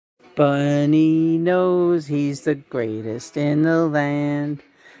Bunny knows he's the greatest in the land.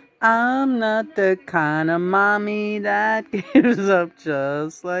 I'm not the kind of mommy that gives up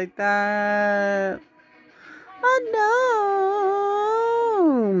just like that. Oh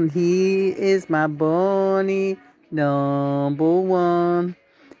no, he is my bunny number one.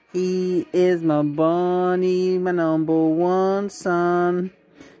 He is my bunny, my number one son.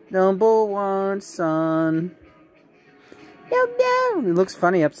 Number one son. Meow meow. He looks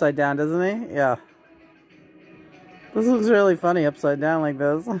funny upside down, doesn't he? Yeah. This looks really funny upside down like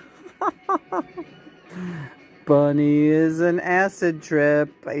this. Bunny is an acid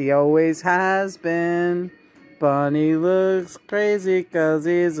trip. He always has been. Bunny looks crazy 'cause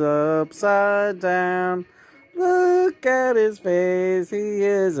he's upside down. Look at his face. He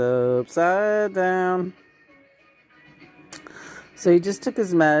is upside down. So he just took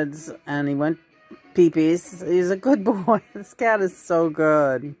his meds and he went pee-pees. He's a good boy. This cat is so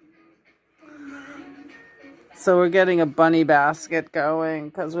good. So we're getting a bunny basket going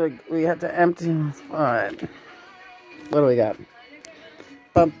because we had to empty. All right. What do we got?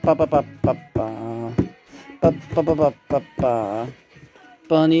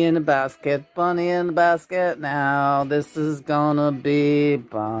 Bunny in the basket. Bunny in the basket now. This is gonna be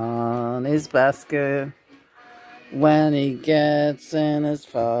Bunny's basket. When he gets in his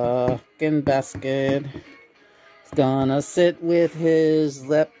fucking basket, he's gonna sit with his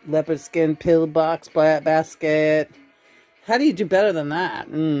leopard skin pillbox basket. How do you do better than that?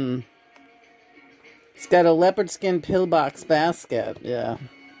 He's got a leopard skin pillbox basket. Yeah.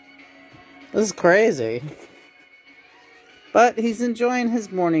 This is crazy. But he's enjoying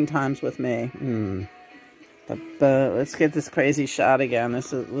his morning times with me. But let's get this crazy shot again.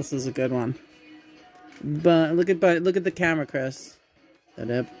 This is a good one. But look at the camera, Chris.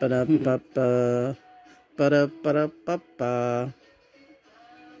 Bunny,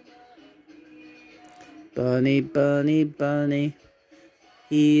 bunny, bunny.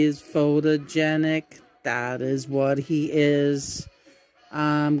 He is photogenic. That is what he is.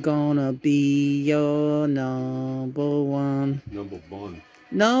 I'm gonna be your number one. Number one.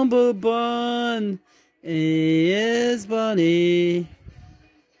 Number one is Bunny.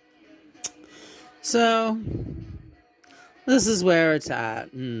 So, this is where it's at.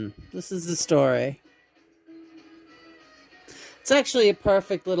 This is the story. It's actually a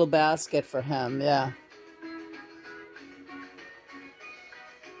perfect little basket for him, yeah.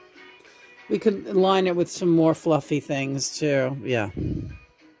 We could line it with some more fluffy things, too, yeah.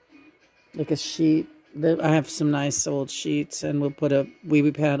 Like a sheet. I have some nice old sheets, and we'll put a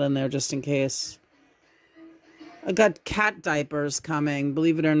wee pad in there just in case. I got cat diapers coming,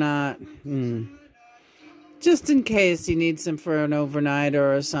 believe it or not. Just in case he needs them for an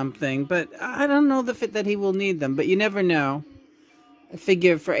overnighter or something. But I don't know that he will need them. But you never know. I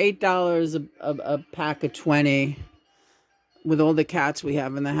figure for $8 a pack of 20, with all the cats we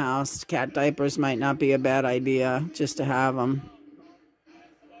have in the house, cat diapers might not be a bad idea just to have them.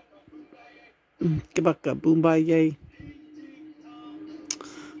 Kabaka, boomba, yay.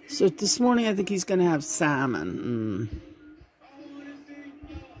 So this morning I think he's going to have salmon.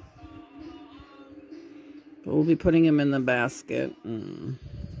 But we'll be putting him in the basket.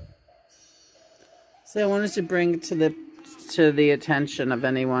 So I wanted to bring it to the attention of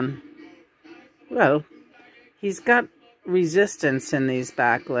anyone. Well, he's got resistance in these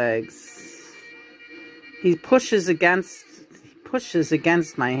back legs. He pushes against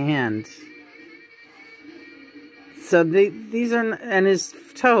my hand. So these are, and his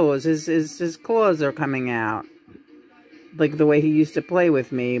toes, his claws are coming out, like the way he used to play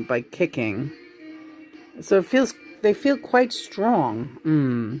with me by kicking. So they feel quite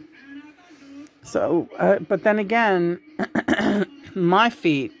strong. So, but then again, my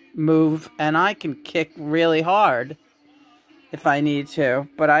feet move and I can kick really hard if I need to,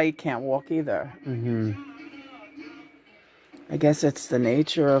 but I can't walk either. I guess it's the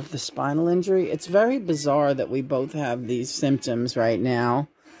nature of the spinal injury. It's very bizarre that we both have these symptoms right now.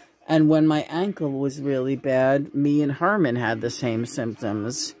 And when my ankle was really bad, me and Herman had the same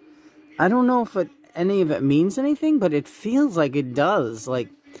symptoms. I don't know if any of it means anything, but it feels like it does. Like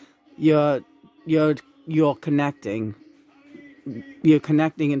you're connecting. You're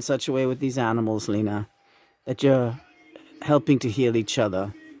connecting in such a way with these animals, Lena, that you're helping to heal each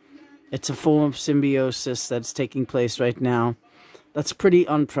other. It's a form of symbiosis that's taking place right now. That's pretty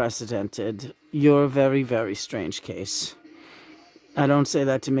unprecedented. You're a very, very strange case. I don't say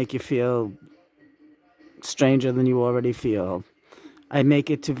that to make you feel stranger than you already feel. I make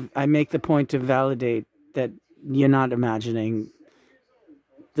the point to validate that you're not imagining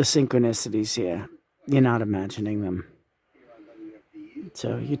the synchronicities here. You're not imagining them.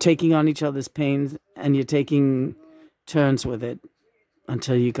 So you're taking on each other's pains and you're taking turns with it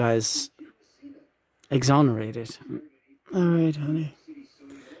until you guys exonerate it. All right, honey.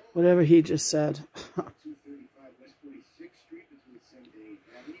 Whatever he just said.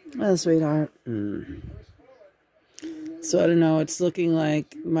 Oh, sweetheart. So I don't know. It's looking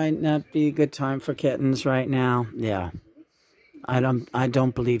like might not be a good time for kittens right now. Yeah, I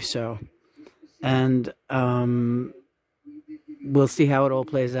don't believe so. And we'll see how it all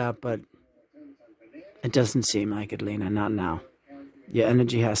plays out. But it doesn't seem like it, Lena. Not now. Your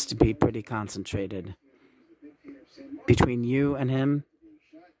energy has to be pretty concentrated. Between you and him,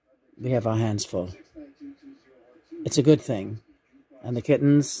 we have our hands full. It's a good thing. And the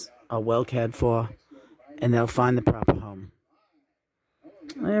kittens are well cared for, and they'll find the proper home.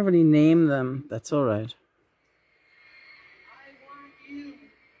 I already named them. That's all right.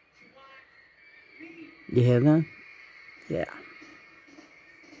 You hear that? Yeah.